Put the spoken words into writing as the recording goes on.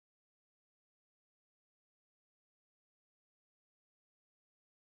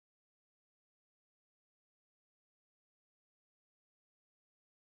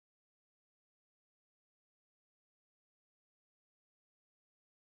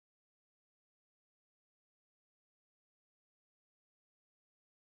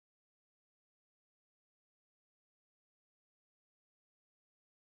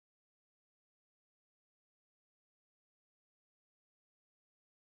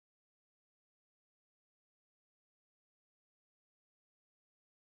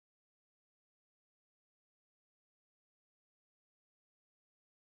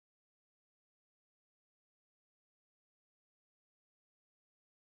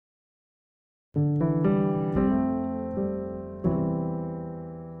Good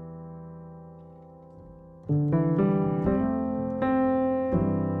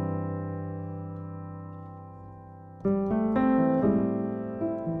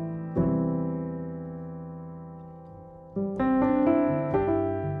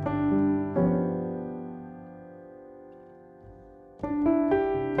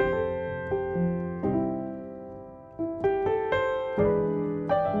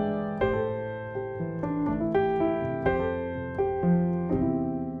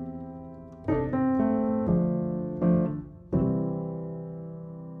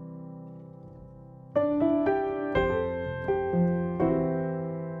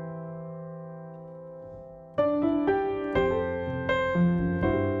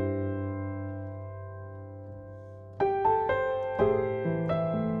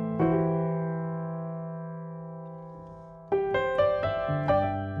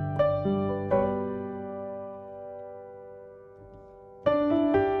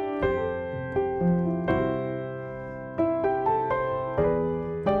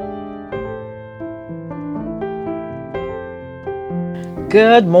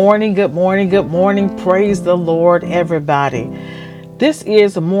morning, good morning, good morning. Praise the Lord, everybody. This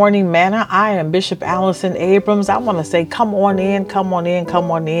is Morning Manna. I am Bishop Abrams. I want to say, come on in, come on in, come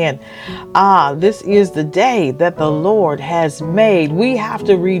on in. This is the day that the Lord has made. We have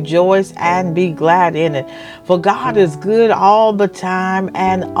to rejoice and be glad in it. For God is good all the time,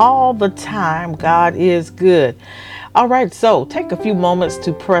 and all the time God is good. All right, so take a few moments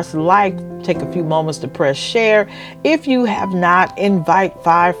to press like, take a few moments to press share. If you have not, invite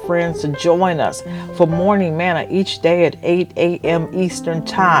 5 friends to join us for Morning Manna each day at 8 a.m. Eastern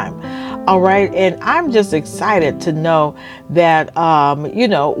Time. All right, and I'm just excited to know that,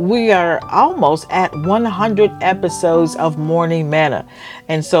 we are almost at 100 episodes of Morning Manna.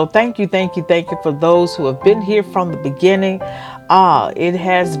 And so thank you for those who have been here from the beginning. It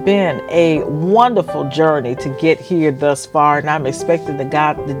has been a wonderful journey to get here thus far, and I'm expecting the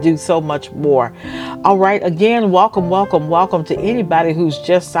God to do so much more. All right, again, welcome to anybody who's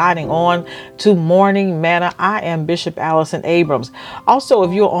just signing on to Morning Manna. I am Bishop Abrams. Also,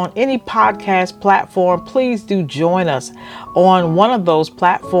 if you're on any podcast platform, please do join us on one of those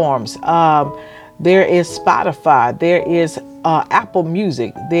platforms. There is Spotify, there is Apple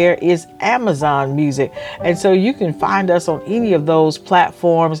Music, there is Amazon Music. And so you can find us on any of those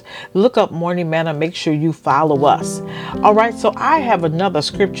platforms. Look up Morning Manna, make sure you follow us. All right, so I have another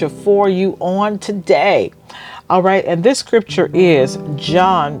scripture for you on today. All right, and this scripture is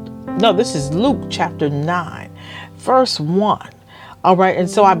this is Luke chapter 9, verse 1. All right, and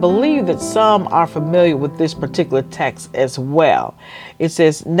so I believe that some are familiar with this particular text as well. It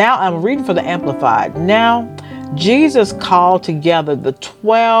says, now I'm reading for the Amplified. Now, Jesus called together the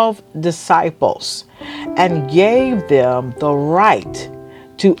 12 disciples and gave them the right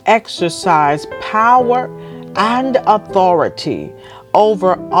to exercise power and authority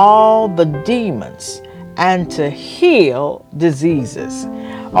over all the demons and to heal diseases.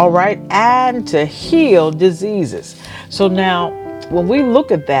 All right, and to heal diseases. So now, when we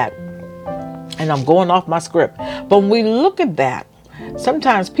look at that, and I'm going off my script, but when we look at that,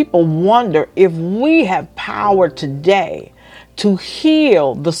 sometimes people wonder if we have power today to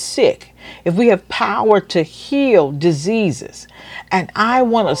heal the sick, if we have power to heal diseases. And I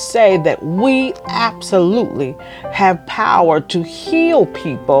want to say that we absolutely have power to heal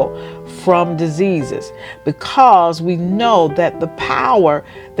people from diseases, because we know that the power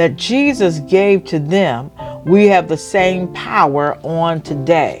that Jesus gave to them, we have the same power on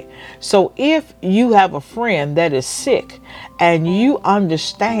today. So if you have a friend that is sick and you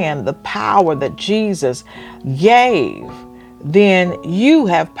understand the power that Jesus gave, then you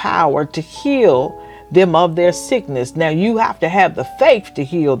have power to heal them of their sickness. Now, you have to have the faith to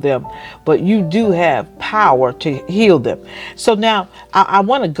heal them, but you do have power to heal them. So now I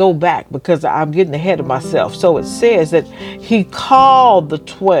want to go back because I'm getting ahead of myself. So it says that he called the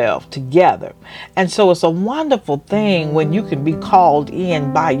 12 together. And so it's a wonderful thing when you can be called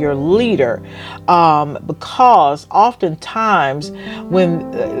in by your leader, because oftentimes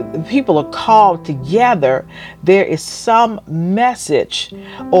when people are called together, there is some message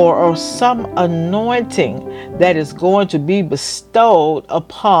or some anointing that is going to be bestowed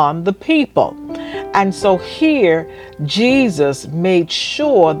upon the people. And so here, Jesus made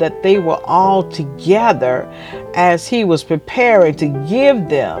sure that they were all together as he was preparing to give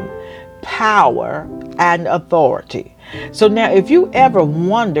them power and authority. So now, if you ever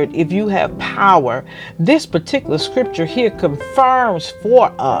wondered if you have power, this particular scripture here confirms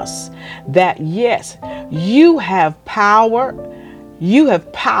for us that yes, you have power. you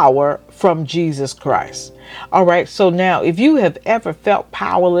have power from Jesus Christ. All right. So now, if you have ever felt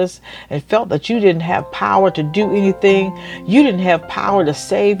powerless and felt that you didn't have power to do anything, you didn't have power to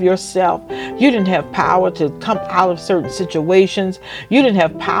save yourself, you didn't have power to come out of certain situations, you didn't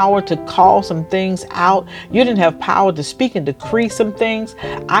have power to call some things out, you didn't have power to speak and decree some things,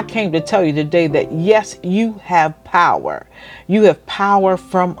 I came to tell you today that yes, you have power. You have power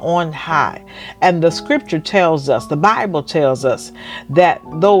from on high. And the scripture tells us, the Bible tells us, that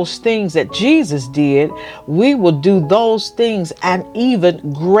those things that Jesus did, we will do those things and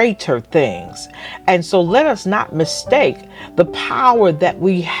even greater things. And so let us not mistake the power that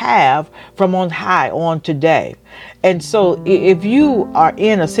we have from on high on today. And so if you are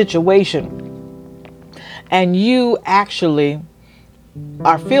in a situation and you actually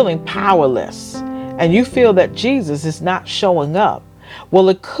are feeling powerless and you feel that Jesus is not showing up, well,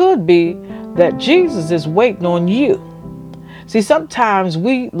 it could be that Jesus is waiting on you. See, sometimes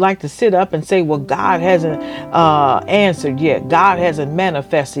we like to sit up and say, well, God hasn't answered yet. God hasn't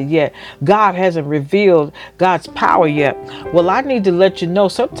manifested yet. God hasn't revealed God's power yet. Well, I need to let you know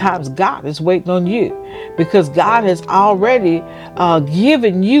sometimes God is waiting on you because God has already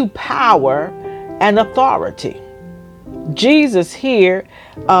given you power and authority. Jesus here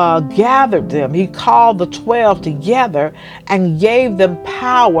gathered them. He called the 12 together and gave them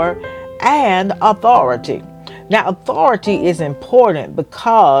power and authority. Now, authority is important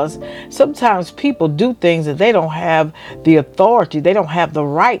because sometimes people do things and they don't have the authority. They don't have the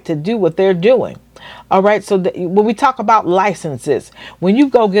right to do what they're doing. All right. So when we talk about licenses, when you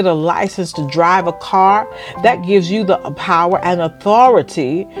go get a license to drive a car, that gives you the power and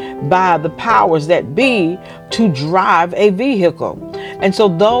authority by the powers that be to drive a vehicle. And so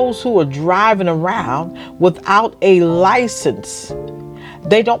those who are driving around without a license,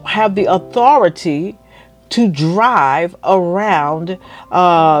 they don't have the authority to drive around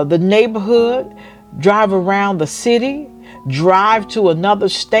the neighborhood, drive around the city, drive to another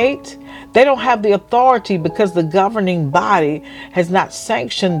state. They don't have the authority because the governing body has not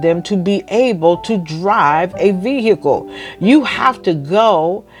sanctioned them to be able to drive a vehicle. You have to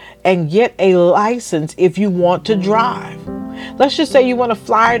go and get a license if you want to drive. Let's just say you want to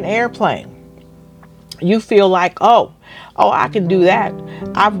fly an airplane. You feel like, oh, I can do that.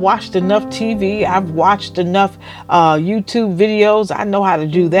 I've watched enough TV. I've watched enough YouTube videos. I know how to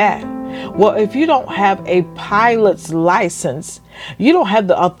do that. Well, if you don't have a pilot's license, you don't have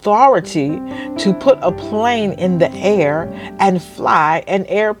the authority to put a plane in the air and fly an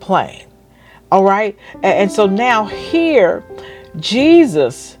airplane. All right. And so now here,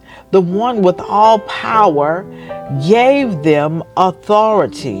 Jesus, the one with all power, gave them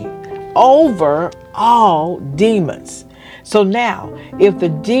authority over all demons. So now, if the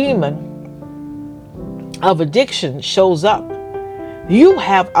demon of addiction shows up, you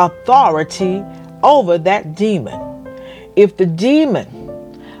have authority over that demon. If the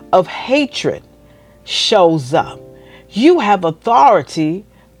demon of hatred shows up, you have authority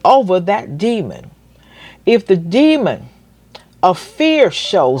over that demon. If the demon of fear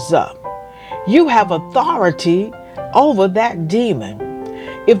shows up, you have authority over that demon.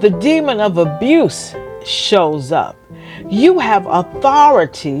 If the demon of abuse shows up, you have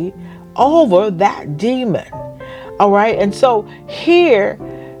authority over that demon. All right. And so here,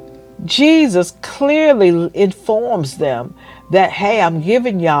 Jesus clearly informs them that, hey, I'm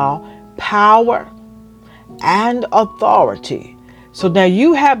giving y'all power and authority. So now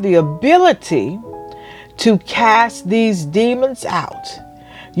you have the ability to cast these demons out.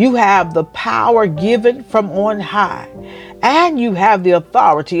 You have the power given from on high. And you have the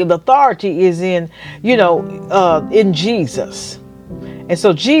authority. And the authority is in Jesus. And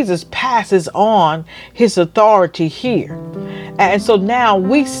so Jesus passes on his authority here. And so now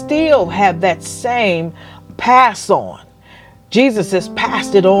we still have that same pass on. Jesus has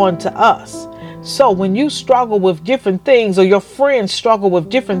passed it on to us. So when you struggle with different things or your friends struggle with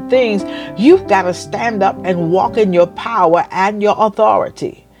different things, you've got to stand up and walk in your power and your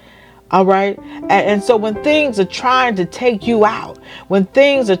authority. All right. And so when things are trying to take you out, when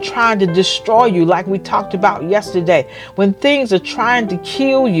things are trying to destroy you, like we talked about yesterday, when things are trying to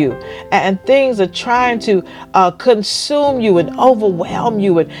kill you and things are trying to consume you and overwhelm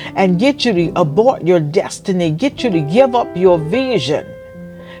you and get you to abort your destiny, get you to give up your vision,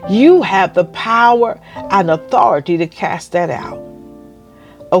 you have the power and authority to cast that out.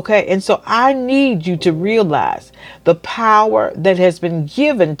 Okay, and so I need you to realize the power that has been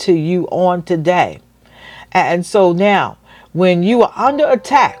given to you on today. And so now, when you are under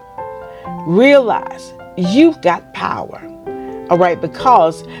attack, realize you've got power. All right,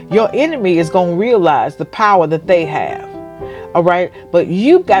 because your enemy is going to realize the power that they have. All right. But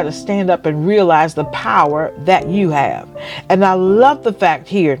you've got to stand up and realize the power that you have. And I love the fact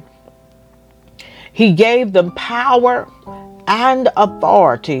here, he gave them power and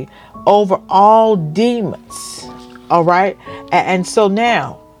authority over all demons. All right. And so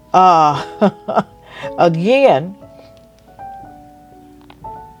now, again,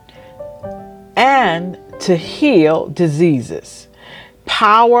 and to heal diseases,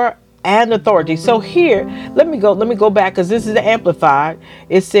 power and authority. So here, let me go back, because this is the Amplified.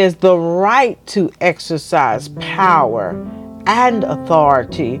 It says the right to exercise power and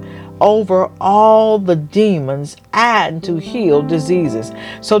authority over all the demons and to heal diseases.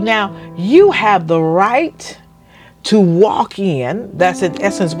 So now you have the right to walk in. That's in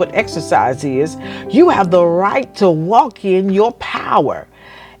essence what exercise is. You have the right to walk in your power.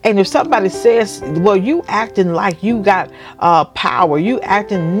 And if somebody says, well, you acting like you got power, you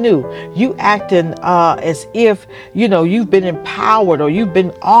acting new, you acting as if, you've been empowered or you've been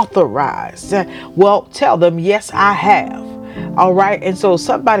authorized. Well, tell them, yes, I have. All right. And so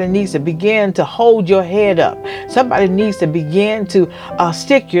somebody needs to begin to hold your head up. Somebody needs to begin to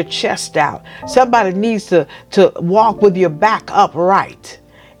stick your chest out. Somebody needs to walk with your back upright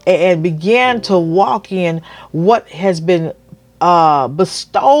and begin to walk in what has been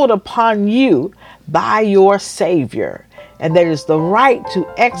bestowed upon you by your Savior. And that is the right to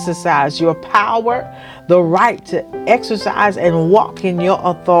exercise your power, the right to exercise and walk in your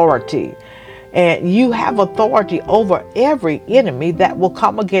authority. And you have authority over every enemy that will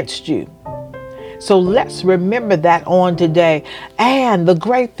come against you. So let's remember that on today. And the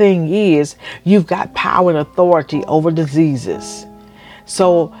great thing is you've got power and authority over diseases.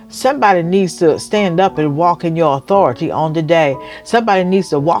 So somebody needs to stand up and walk in your authority on today. Somebody needs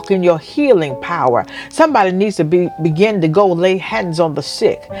to walk in your healing power. Somebody needs to begin to go lay hands on the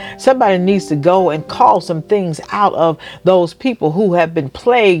sick. Somebody needs to go and call some things out of those people who have been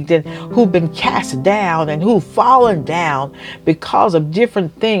plagued and who've been cast down and who've fallen down because of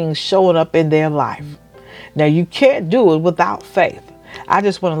different things showing up in their life. Now, you can't do it without faith. I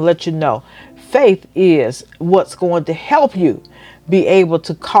just want to let you know, faith is what's going to help you be able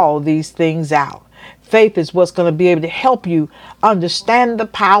to call these things out. Faith is what's going to be able to help you understand the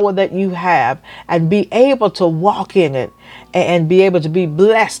power that you have and be able to walk in it and be able to be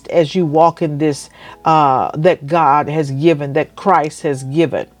blessed as you walk in this that God has given, that Christ has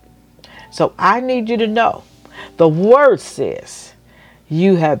given. So I need you to know, the word says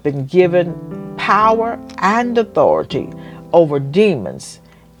you have been given power and authority over demons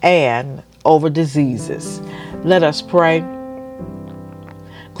and over diseases. Let us pray.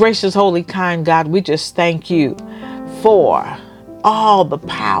 Gracious, holy, kind God, we just thank you for all the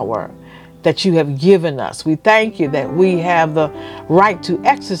power that you have given us. We thank you that we have the right to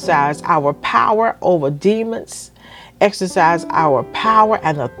exercise our power over demons, exercise our power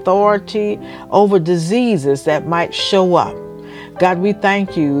and authority over diseases that might show up. God, we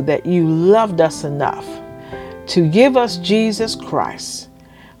thank you that you loved us enough to give us Jesus Christ,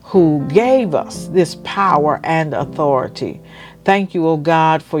 who gave us this power and authority. Thank you, O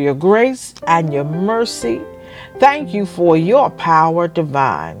God, for your grace and your mercy. Thank you for your power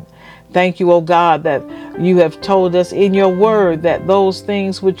divine. Thank you, O God, that you have told us in your word that those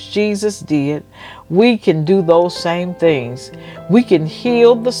things which Jesus did, we can do those same things. We can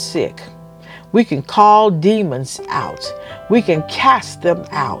heal the sick. We can call demons out. We can cast them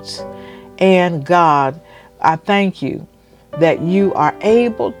out. And God, I thank you that you are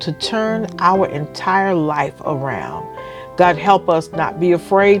able to turn our entire life around. God, help us not be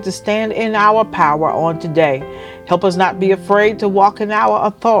afraid to stand in our power on today. Help us not be afraid to walk in our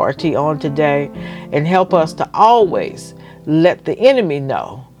authority on today. And help us to always let the enemy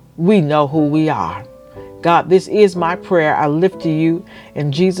know we know who we are. God, this is my prayer. I lift to you.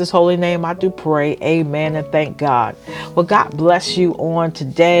 In Jesus' holy name, I do pray. Amen and thank God. Well, God bless you on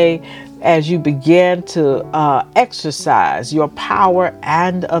today as you begin to exercise your power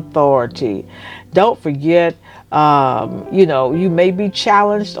and authority. Don't forget, you may be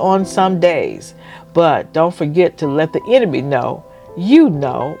challenged on some days, but don't forget to let the enemy know you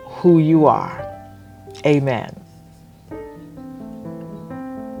know who you are. Amen.